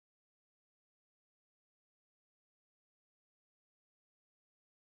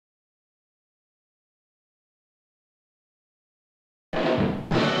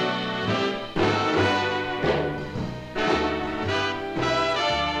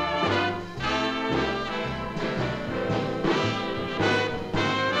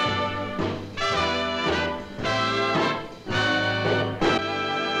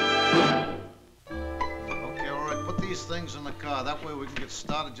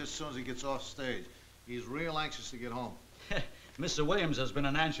just as soon as he gets off stage. He's real anxious to get home. Mr. Williams has been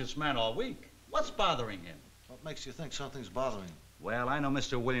an anxious man all week. What's bothering him? What makes you think something's bothering him? Well, I know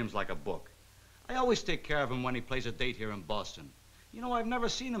Mr. Williams like a book. I always take care of him when he plays a date here in Boston. You know, I've never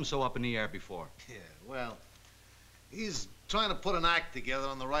seen him so up in the air before. Yeah, well, he's trying to put an act together,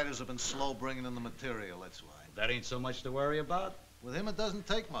 and the writers have been slow bringing in the material, that's why. That ain't so much to worry about. With him, it doesn't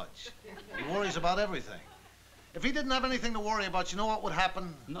take much. He worries about everything. If he didn't have anything to worry about, you know what would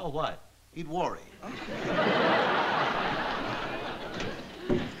happen? No, what? He'd worry.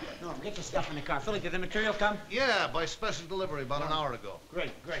 No, get your stuff in the car. Philly, did the material come? Yeah, by special delivery about an hour ago.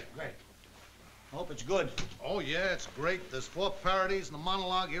 Great. I hope it's good. Oh, yeah, it's great. There's 4 parodies and a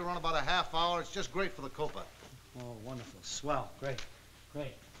monologue here run about a half hour. It's just great for the Copa. Oh, wonderful. Swell. Great.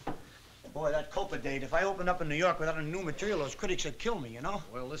 Boy, that Copa date, if I opened up in New York without any new material, those critics would kill me, you know?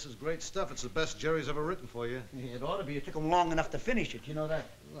 Well, this is great stuff. It's the best Jerry's ever written for you. Yeah, it ought to be. It took him long enough to finish it. You know that?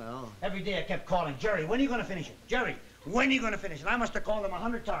 Well... Every day I kept calling, Jerry, when are you going to finish it? Jerry, when are you going to finish it? I must have called him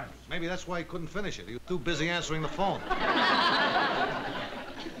 100 times. Maybe that's why he couldn't finish it. He was too busy answering the phone.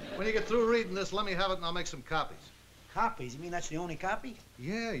 When you get through reading this, let me have it and I'll make some copies. Copies? You mean that's the only copy?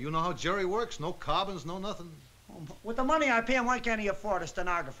 Yeah, you know how Jerry works. No carbons, no nothing. Oh, with the money I pay him, why can't he afford a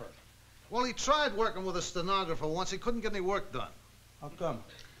stenographer? Well, he tried working with a stenographer once. He couldn't get any work done. How come?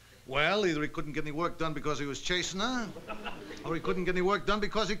 Well, either he couldn't get any work done because he was chasing her, or he couldn't get any work done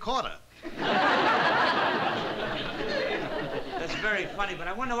because he caught her. That's very funny, but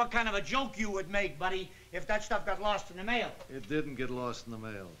I wonder what kind of a joke you would make, buddy, if that stuff got lost in the mail. It didn't get lost in the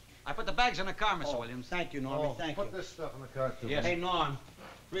mail. I put the bags in the car, Mr. Williams. Thank you, Normie. Thank you. Put this stuff in the car, too. Yes. Hey, Norm,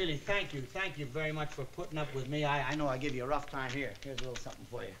 really, thank you. Thank you very much for putting up with me. I know I give you a rough time here. Here's a little something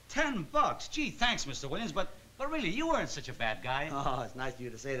for you. $10? Gee, thanks, Mr. Williams, but really, you weren't such a bad guy. Oh, it's nice of you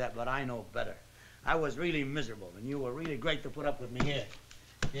to say that, but I know better. I was really miserable, and you were really great to put up with me here.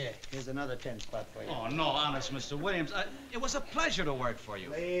 Here, here's another 10 spot for you. Oh, no, honest, Mr. Williams. It was a pleasure to work for you.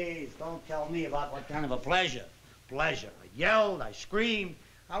 Please, don't tell me about what kind of a pleasure. Pleasure. I yelled, I screamed.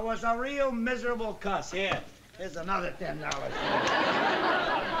 I was a real miserable cuss. Here, here's another $10.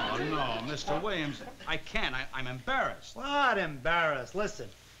 Oh, no, Mr. Williams, I can't. I'm embarrassed. What embarrassed? Listen,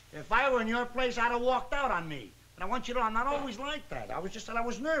 if I were in your place, I'd have walked out on me. But I want you to know I'm not always like that. I was just that I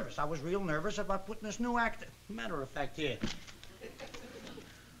was nervous. I was real nervous about putting this new act. Matter of fact, here.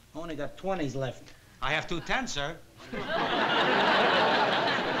 Only got 20s left. I have 2 10s, sir.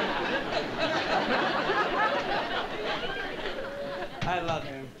 I love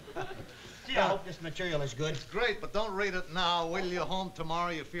him. Gee, I hope this material is good. It's great, but don't read it now. Wait till you're home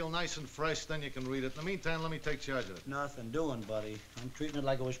tomorrow, you feel nice and fresh, then you can read it. In the meantime, let me take charge of it. Nothing doing, buddy. I'm treating it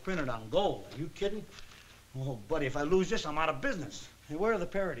like it was printed on gold. Are you kidding? Oh, buddy, if I lose this, I'm out of business. Hey, where are the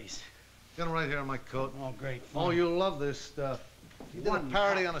parodies? Got them right here in my coat. Oh, great. Oh, you'll love this stuff. He did a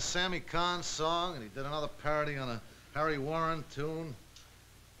parody on a Sammy Kahn song, and he did another parody on a Harry Warren tune.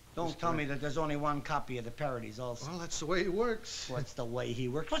 Don't tell me that there's only one copy of the parodies also. Well, that's the way he works. What's the way he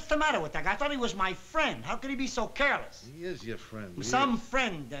works? What's the matter with that guy? I thought he was my friend. How could he be so careless? He is your friend. Some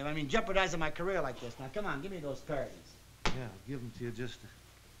friend, I mean, jeopardizing my career like this. Now, come on, give me those parodies. Yeah, I'll give them to you just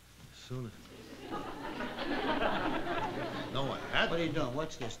as soon as... No, I had. What are you doing?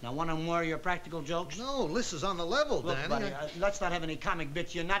 What's this? Now, one of them more of your practical jokes? No, this is on the level, Look, Danny. buddy, let's not have any comic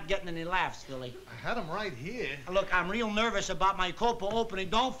bits. You're not getting any laughs, Philly. I had them right here. Look, I'm real nervous about my Copa opening.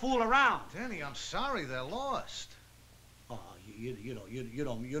 Don't fool around. Danny, I'm sorry they're lost. Oh, you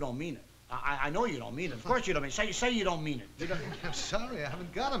don't mean it. I know you don't mean it. Of course you don't mean it. Say you don't mean it. I'm sorry, I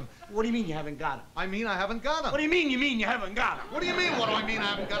haven't got them. What do you mean you haven't got them? I mean I haven't got them. What do you mean you haven't got them? What do you mean, what do I mean I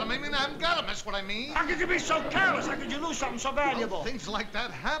haven't got them? I mean I haven't got them, that's what I mean. How could you be so careless? How could you lose something so valuable? Well, things like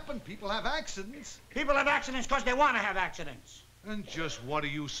that happen. People have accidents. People have accidents because they want to have accidents. And just what are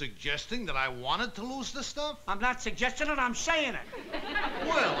you suggesting, that I wanted to lose the stuff? I'm not suggesting it, I'm saying it.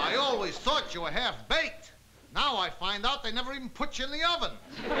 Well, I always thought you were half-baked. Now I find out they never even put you in the oven.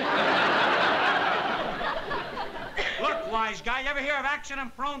 Look, wise guy, you ever hear of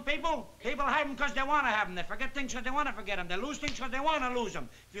accident-prone people? People have them because they want to have them. They forget things because they want to forget them. They lose things because they want to lose them.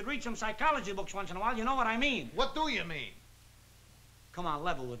 If you'd read some psychology books once in a while, you know what I mean. What do you mean? Come on,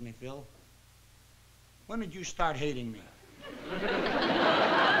 level with me, Phil. When did you start hating me?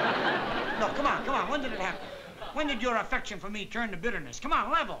 No, come on. When did it happen? When did your affection for me turn to bitterness? Come on,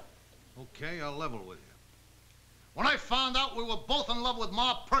 level. Okay, I'll level with you. When I found out we were both in love with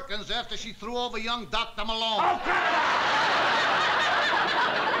Ma Perkins after she threw over young Dr. Malone. Oh,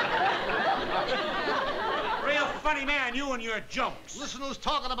 real funny man, you and your jokes. Listen who's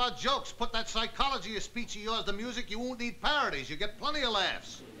talking about jokes. Put that psychology speech of yours to music. You won't need parodies. You get plenty of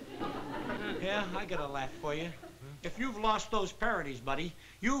laughs. Yeah, I got a laugh for you. If you've lost those parodies, buddy,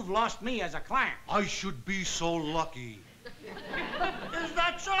 you've lost me as a client. I should be so lucky. Is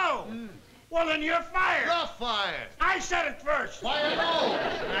that so? Well, then you're fired. You're fired. I said it first. Why, no.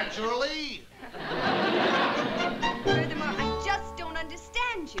 Naturally. Furthermore, I just don't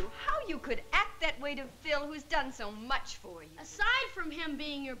understand you. How you could act that way to Phil, who's done so much for you. Aside from him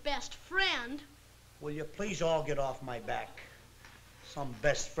being your best friend. Will you please all get off my back? Some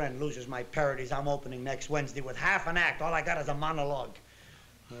best friend loses my parodies I'm opening next Wednesday with half an act. All I got is a monologue.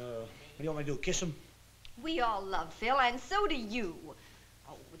 What do you want me to do, kiss him? We all love Phil, and so do you.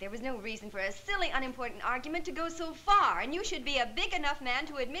 Oh, there was no reason for a silly, unimportant argument to go so far, and you should be a big enough man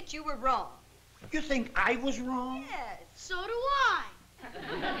to admit you were wrong. You think I was wrong? Yes. So do I.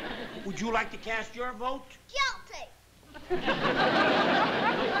 Would you like to cast your vote? Guilty. It's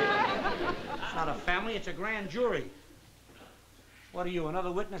not a family, it's a grand jury. What are you,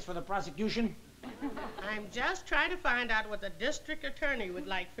 another witness for the prosecution? I'm just trying to find out what the district attorney would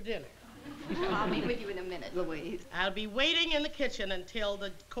like for dinner. I'll be with you in a minute, Louise. I'll be waiting in the kitchen until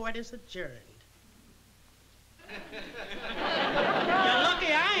the court is adjourned. You're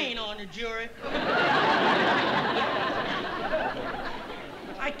lucky I ain't on the jury.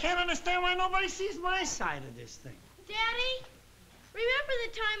 I can't understand why nobody sees my side of this thing. Daddy, remember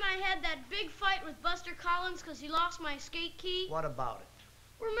the time I had that big fight with Buster Collins because he lost my skate key? What about it?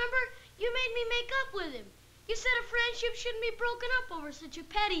 Remember, you made me make up with him. You said a friendship shouldn't be broken up over such a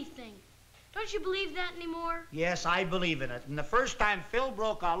petty thing. Don't you believe that anymore? Yes, I believe in it. And the first time Phil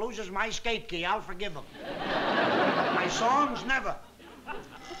broke or loses my skate key, I'll forgive him. My songs, never. I'll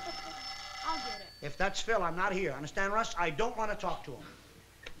get it. If that's Phil, I'm not here. Understand, Russ? I don't want to talk to him.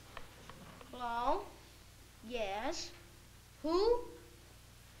 Hello? Yes? Who?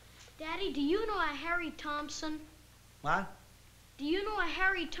 Daddy, do you know a Harry Thompson? What? Do you know a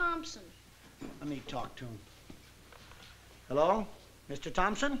Harry Thompson? Let me talk to him. Hello? Mr.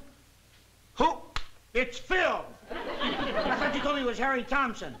 Thompson? Who? It's Phil! I thought you told me it was Harry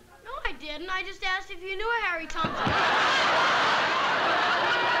Thompson. No, I didn't. I just asked if you knew a Harry Thompson.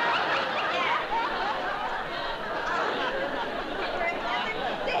 For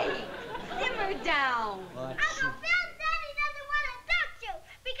heaven's sake, simmer down. What? Uncle Phil, Daddy doesn't want to talk to you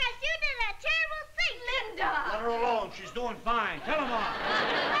because you did a terrible thing. Linda! Let her alone. She's doing fine. Tell him off.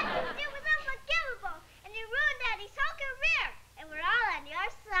 What you did was unforgivable, and you ruined Daddy's whole career, and we're all on your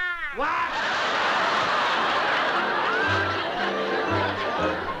side. What?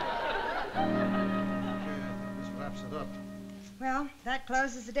 This wraps it up. Well, that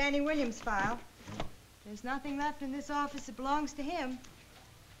closes the Danny Williams file. There's nothing left in this office that belongs to him.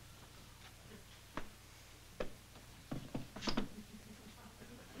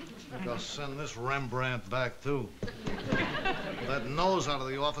 I think I'll send this Rembrandt back, too. With that nose out of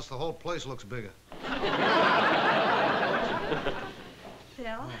the office, the whole place looks bigger.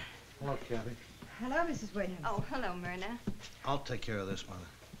 Phil? Hello, Kathy. Hello, Mrs. Williams. Oh, hello, Myrna. I'll take care of this, Mother.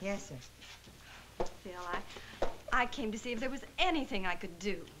 Yes, sir. Phil, I came to see if there was anything I could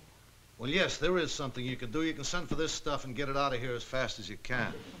do. Well, yes, there is something you can do. You can send for this stuff and get it out of here as fast as you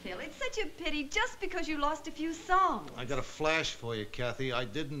can. Phil, it's such a pity just because you lost a few songs. I got a flash for you, Kathy. I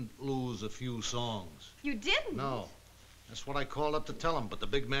didn't lose a few songs. You didn't? No. That's what I called up to tell him, but the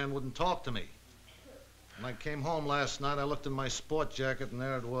big man wouldn't talk to me. When I came home last night, I looked in my sport jacket, and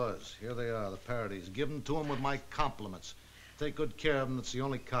there it was. Here they are, the parodies. Given to him with my compliments. Take good care of them. It's the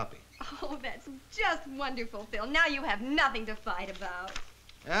only copy. Oh, that's just wonderful, Phil. Now you have nothing to fight about.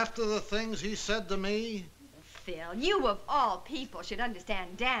 After the things he said to me, Phil, you of all people should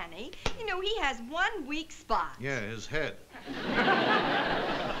understand Danny. You know, he has one weak spot. yeah, his head. No,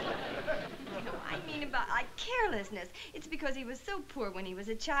 I mean about carelessness. It's because he was so poor when he was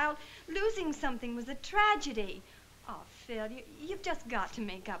a child. Losing something was a tragedy. Oh, Phil, you've just got to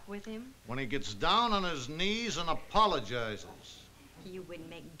make up with him. When he gets down on his knees and apologizes. You wouldn't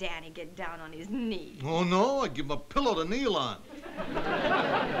make Danny get down on his knees. Oh, no, I'd give him a pillow to kneel on. Come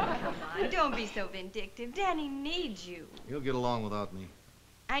on, don't be so vindictive. Danny needs you. He'll get along without me.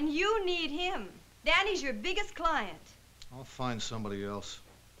 And you need him. Danny's your biggest client. I'll find somebody else.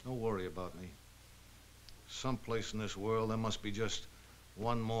 Don't worry about me. Someplace in this world, there must be just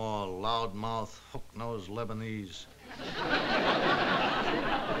one more loudmouth, hook-nosed Lebanese.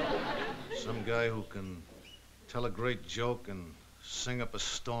 Some guy who can tell a great joke and sing up a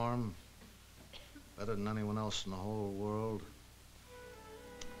storm better than anyone else in the whole world.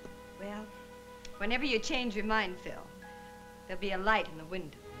 Well, whenever you change your mind, Phil, there'll be a light in the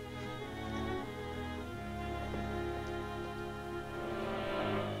window.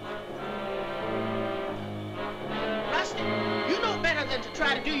 Rusty, you know better than to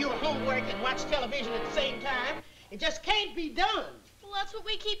try to do your homework and watch television at the same time. It just can't be done. Well, that's what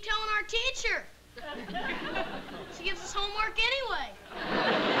we keep telling our teacher. She gives us homework anyway.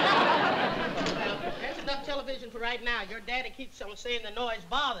 Well, that's enough television for right now. Your daddy keeps on saying the noise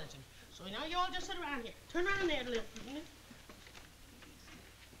bothers him. So now you all just sit around here. Turn around there a little.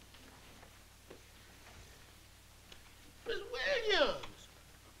 Miss Williams,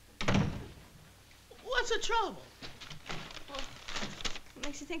 what's the trouble? What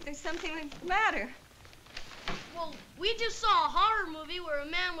makes you think there's something the matter? Well, we just saw a horror movie where a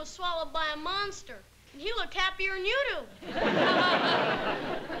man was swallowed by a monster. And he looked happier than you do.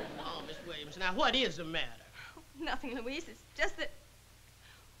 Oh, Miss Williams, now what is the matter? Nothing, Louise. It's just that,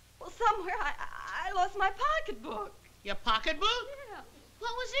 well, somewhere I lost my pocketbook. Your pocketbook? Yeah.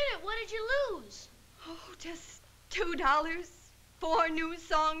 What was in it? What did you lose? Oh, just $2, 4 new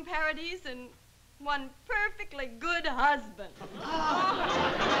song parodies, and 1 perfectly good husband.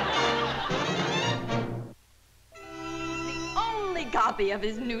 Only copy of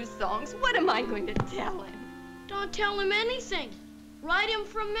his new songs. What am I going to tell him? Don't tell him anything. Write him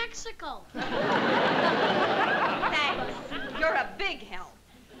from Mexico. Thanks. You're a big help.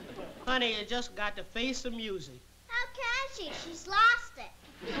 Honey, you just got to face the music. How can she? She's lost it.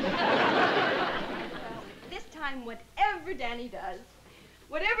 This time, whatever Danny does,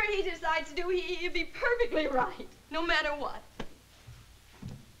 whatever he decides to do, he'll be perfectly right, no matter what.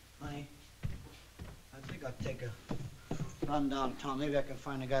 Honey, I think I'll take a run downtown. Maybe I can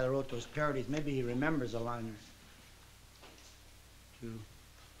find the guy that wrote those parodies. Maybe he remembers a line or two.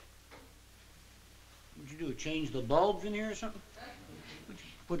 What'd you do, change the bulbs in here or something?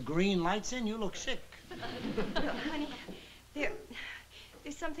 Put green lights in? You look sick. Honey,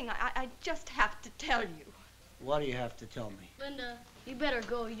 there's something I just have to tell you. What do you have to tell me? Linda, you better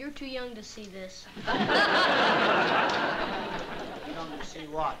go. You're too young to see this. Young to see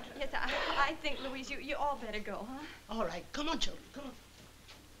what? Yes, I think, Louise, you all better go, huh? All right, come on, children, come on.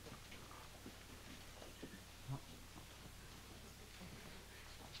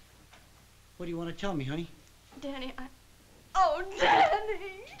 What do you want to tell me, honey? Danny, Oh,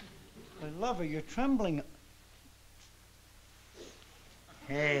 Danny! I love her. You're trembling.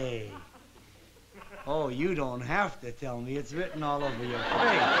 Hey. Oh, you don't have to tell me. It's written all over your face.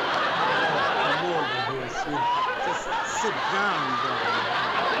 Come over here, sweet. Just sit down,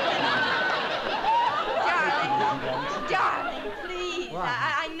 Darling, please. What?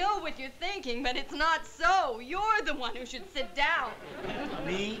 I know what you're thinking, but it's not so. You're the one who should sit down.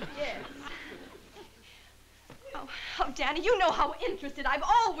 Me? Yes. Oh, Danny, you know how interested I've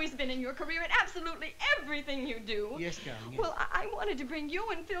always been in your career and absolutely everything you do. Yes, darling. Yes. Well, I wanted to bring you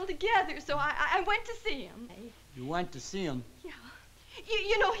and Phil together, so I went to see him. You went to see him? Yeah.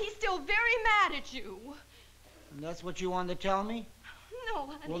 You know, he's still very mad at you. And that's what you wanted to tell me? No,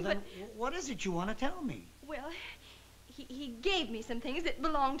 honey, Well, then, what is it you want to tell me? Well, he gave me some things that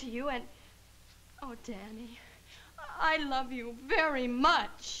belong to you, and... Oh, Danny, I love you very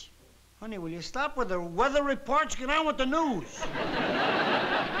much. Honey, will you stop with the weather reports? Get on with the news.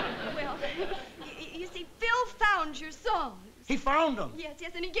 Well, you see, Phil found your songs. He found them? Yes,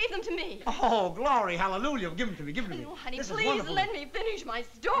 and he gave them to me. Oh, glory, hallelujah. Give them to me, give them to me. No, honey, This is please wonderful. let me finish my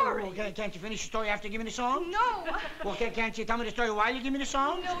story. Oh, can't you finish the story after you give me the song? No. Well, can't you tell me the story while you give me the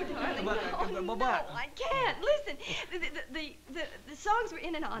song? No, darling, But- no, I can't. Listen, the songs were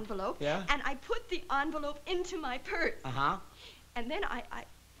in an envelope. Yeah? And I put the envelope into my purse. Uh-huh. And then I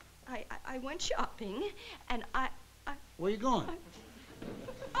went shopping, and Where you going?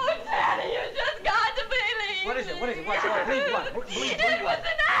 Oh, Daddy, you just got to believe. What is it? What is it? What? Believe what? Believe It was what? an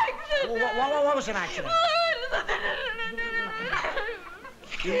accident. What was an accident?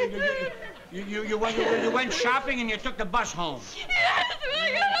 You went shopping and you took the bus home. Yes, when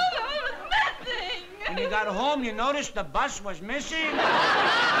I got home, it was missing. When you got home, you noticed the bus was missing? Oh,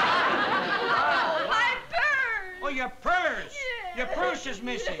 my purse. Oh, your purse. Yes. Your purse is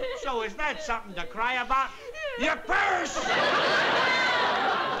missing. So is that something to cry about? Your purse!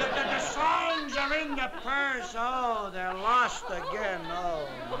 The songs are in the purse. Oh, they're lost again. Oh.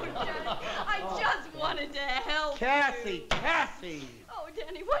 I just wanted to help Kathy, you. Kathy. Oh,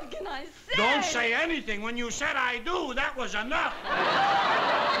 Danny, what can I say? Don't say anything. When you said I do, that was enough.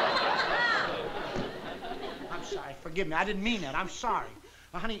 I'm sorry. Forgive me. I didn't mean that. I'm sorry.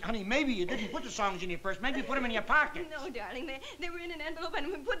 Honey, maybe you didn't put the songs in your purse. Maybe you put them in your pocket. No, darling, they were in an envelope, and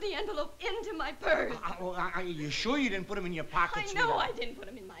we put the envelope into my purse. Are you sure you didn't put them in your pocket, I know sweetheart? I didn't put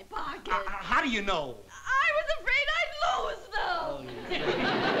them in my pocket. How do you know? I was afraid I'd lose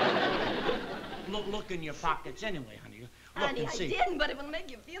them. Look in your pockets anyway, honey. Look Honey, and I see. didn't, but it will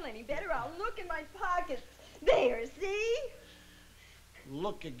make you feel any better. I'll look in my pockets. There, see?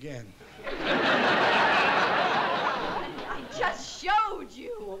 Look again. just showed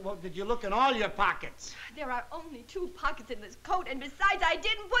you. Well, did you look in all your pockets? There are only 2 pockets in this coat, and besides, I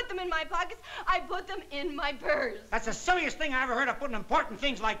didn't put them in my pockets. I put them in my purse. That's the silliest thing I ever heard of, putting important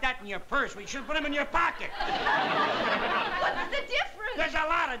things like that in your purse. We should put them in your pocket. What's the difference? There's a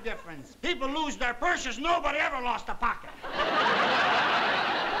lot of difference. People lose their purses. Nobody ever lost a pocket.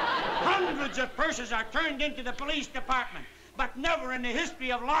 Hundreds of purses are turned into the police department, but never in the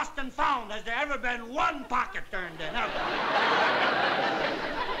history of lost and found has there ever been 1 pocket turned in. Ever.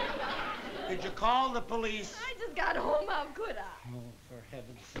 Did you call the police? I just got home. How could I? Oh, for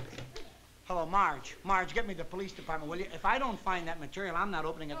heaven's sake. Hello, Marge. Marge, get me the police department, will you? If I don't find that material, I'm not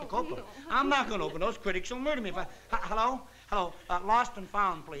opening at the Copa. No. I'm not going to open. Those critics will murder me if I... Hello? Hello? Lost and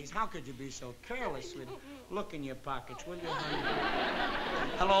found, please. How could you be so careless? Look in your pockets, will you, honey?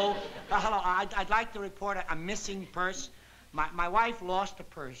 Hello? Hello. I'd like to report a missing purse. My wife lost a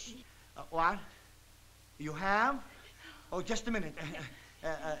purse. What? You have? Oh, just a minute.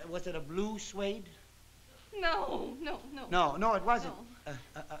 Was it a blue suede? No. No, it wasn't. No.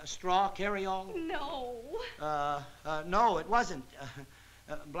 A straw carry-all? No. No, it wasn't.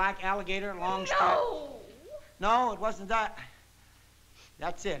 Black alligator, long stripe? No. No, it wasn't that.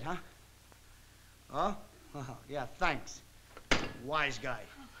 That's it, huh? Oh? Oh, yeah, thanks. Wise guy.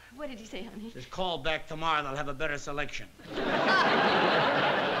 What did he say, honey? Just call back tomorrow, they'll have a better selection.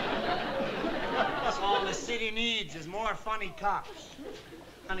 That's all the city needs is more funny cops.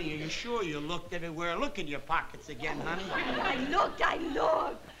 Honey, are you sure you looked everywhere? Look in your pockets again, honey. I looked.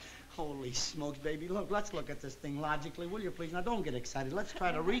 Holy smokes, baby. Look, let's look at this thing logically, will you, please? Now, don't get excited. Let's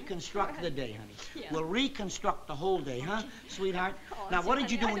try to reconstruct the day, honey. Yeah. We'll reconstruct the whole day, huh, sweetheart? Oh, now, what did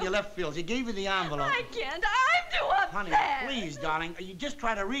you do honey, when you left Phil's? He gave you the envelope. I can't. I'm too upset. Honey, please, darling. You just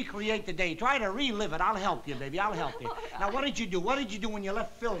try to recreate the day. Try to relive it. I'll help you, baby. I'll help you. Now, what did you do? What did you do when you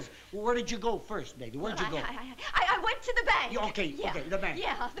left Phil's? Where did you go first, baby? Where'd you go? I went to the bank. Okay, the bank.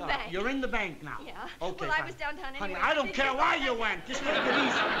 Yeah, the bank. You're in the bank now. Yeah. Okay, well, fine. I was downtown Honey, anyway. I don't care why you went. Just take it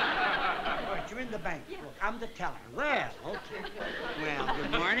easy. All right, you're in the bank. Yeah. Look, I'm the teller. Well, okay. Well,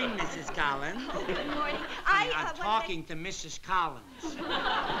 good morning, Mrs. Collins. Oh, good morning. I'm talking to Mrs. Collins.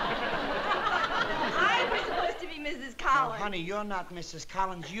 I was supposed to be Mrs. Collins. No, honey, you're not Mrs.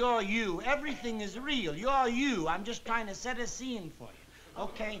 Collins. You're you. Everything is real. You're you. I'm just trying to set a scene for you.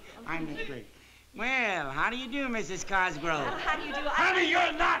 Okay? I'm the great. Well, how do you do, Mrs. Cosgrove? How do you do? Honey,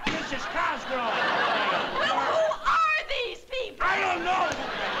 you're not Mrs. Cosgrove. Well, who are these people? I don't know.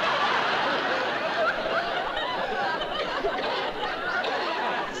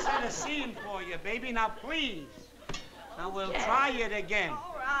 Set a scene for you, baby. Now, please. Now, we'll try it again.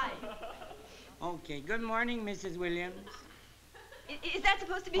 All right. Okay. Good morning, Mrs. Williams. Is that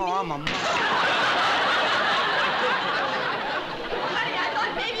supposed to be me? Oh, I'm a Honey, I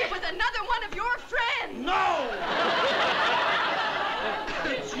thought maybe it was another one of your friends. No!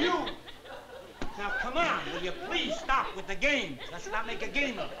 It's you. Now, come on. Will you please stop with the games? Let's not make a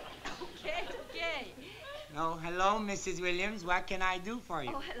game of it. Okay. Oh, hello, Mrs. Williams. What can I do for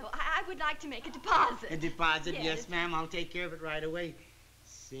you? Oh, hello. I would like to make a deposit. A deposit? Yes. Yes, ma'am. I'll take care of it right away.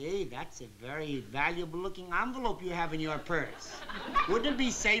 Say, that's a very valuable-looking envelope you have in your purse. Wouldn't it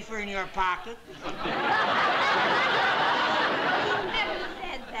be safer in your pocket? He never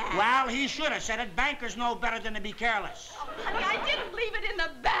said that. Well, he should have said it. Bankers know better than to be careless. Oh, honey, I didn't leave it in the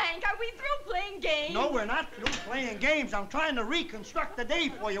bank. Are we through playing games? No, we're not through playing games. I'm trying to reconstruct the day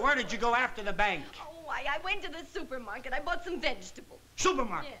for you. Where did you go after the bank? Oh, I went to the supermarket. I bought some vegetables.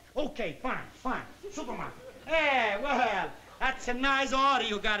 Supermarket? Yeah. Okay, fine. Supermarket. Hey, well, that's a nice order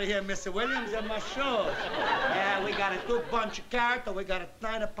you got here, Mr. Williams, and my shoes. Yeah, we got a 2 bunch of carrots, and we got a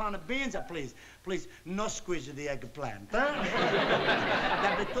 9 pound of beans. Please, no squeeze of the eggplant, huh?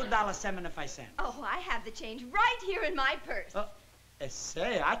 That'll be $2.75. Oh, I have the change right here in my purse.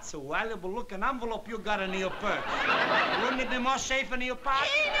 Say, that's a valuable-looking envelope you got in your purse. Wouldn't it be more safe in your pocket?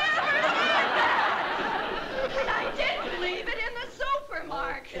 He never said that! And I didn't leave it in the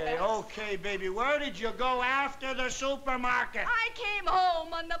supermarket. Okay, baby. Where did you go after the supermarket? I came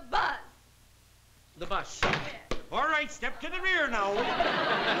home on the bus. The bus. Yeah. All right, step to the rear now.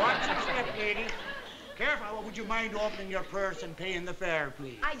 Watch your step, lady. Careful. Would you mind opening your purse and paying the fare,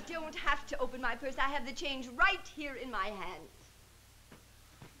 please? I don't have to open my purse. I have the change right here in my hand.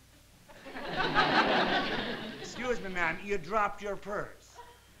 Excuse me, ma'am. You dropped your purse.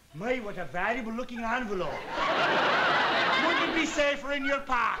 My, what a valuable-looking envelope. Wouldn't it be safer in your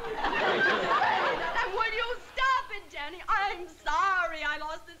pocket? And will you stop it, Danny? I'm sorry I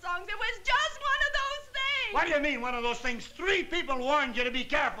lost the songs. It was just one of those things. What do you mean, one of those things? 3 people warned you to be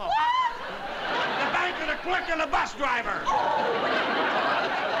careful. What? The banker, the clerk, and the bus driver. Oh,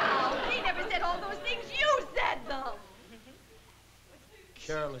 he never said all those things. You said them.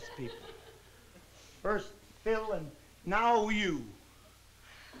 Careless people. First Phil and now you.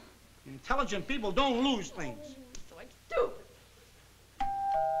 Intelligent people don't lose things. So I'm stupid.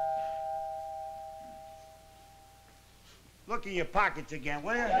 Look in your pockets again,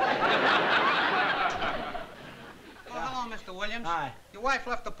 will you? Oh, hello, Mr. Williams. Hi. Your wife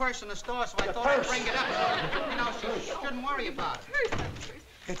left the purse in the store, so I The thought I'd purse? bring it up. You know, she shouldn't worry about it.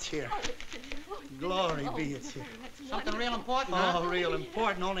 It's here. Glory be, it's here. Something real important, Oh, real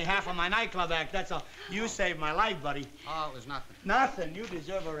important. Only half of my nightclub act, that's all. You saved my life, buddy. Oh, it was nothing. Nothing. You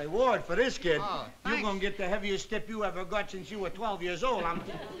deserve a reward for this, kid. Oh, You're thanks. gonna get the heaviest tip you ever got since you were 12 years old.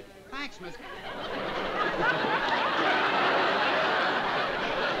 Thanks, Miss. What's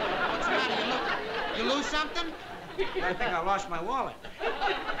the matter? You lose something? I think I lost my wallet.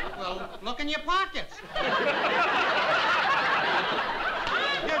 Well, look in your pockets.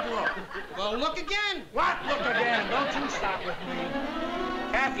 Did look. Well, look again. What? Look again. Don't you stop with me.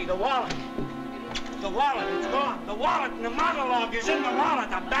 Kathy, the wallet. The wallet, it's gone. The wallet and the monologue is in the wallet.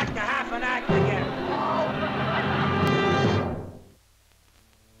 I'm back to half an act again.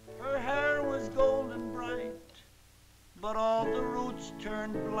 Her hair was golden bright, but all the roots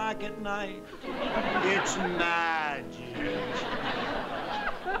turned black at night. It's magic.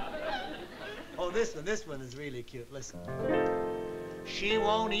 Oh, this one is really cute. Listen. She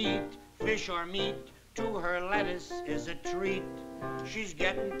won't eat fish or meat. To her lettuce is a treat. She's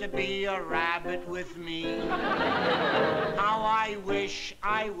getting to be a rabbit with me. How I wish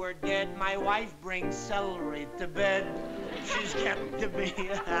I were dead. My wife brings celery to bed. She's getting to be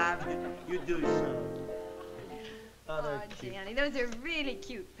a rabbit. You do so. Oh, they're cute. Danny, those are really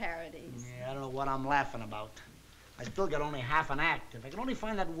cute parodies. Yeah, I don't know what I'm laughing about. I still got only half an act. If I could only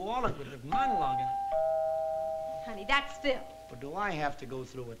find that wallet with the monologue in it. Honey, that's Phil. But do I have to go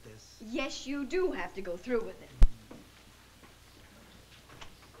through with this? Yes, you do have to go through with it.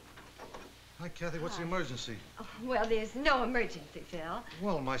 Hi, Kathy. What's the emergency? Oh, well, there's no emergency, Phil.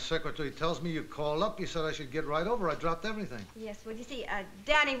 Well, my secretary tells me you called up. You said I should get right over. I dropped everything. Yes, well, you see,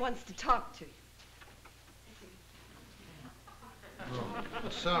 Danny wants to talk to you.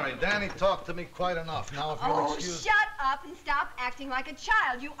 Sorry, Danny talked to me quite enough. Now, if you'll Oh, excuse... shut up and stop acting like a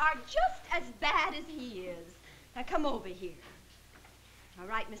child. You are just as bad as he is. Now, come over here. All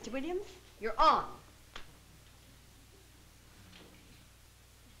right, Mr. Williams, you're on.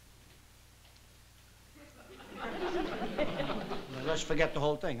 Well, let's forget the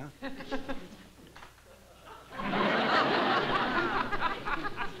whole thing, huh?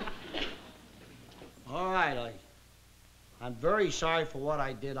 All right, I'm very sorry for what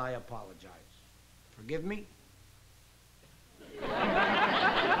I did. I apologize. Forgive me?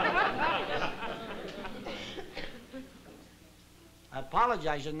 I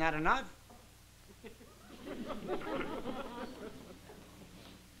apologize. Isn't that enough?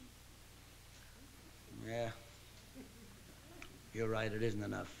 Yeah. You're right, it isn't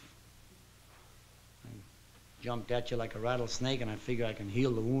enough. I jumped at you like a rattlesnake, and I figure I can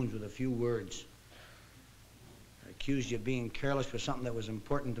heal the wounds with a few words. I accused you of being careless for something that was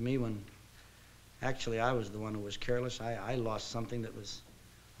important to me when actually I was the one who was careless. I lost something that was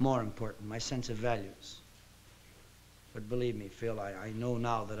more important, my sense of values. But believe me, Phil, I know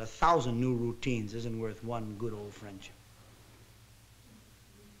now that 1,000 new routines isn't worth one good old friendship.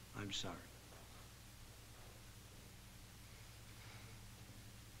 I'm sorry.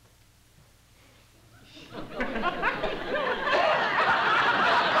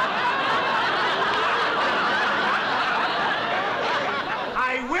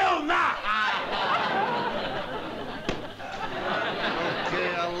 I will not!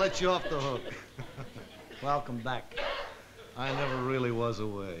 Okay, I'll let you off the hook. Welcome back. I never really was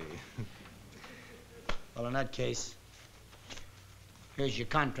away. Well, in that case, here's your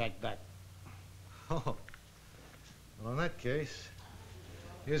contract back. Oh. Well, in that case,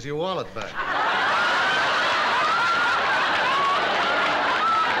 here's your wallet back.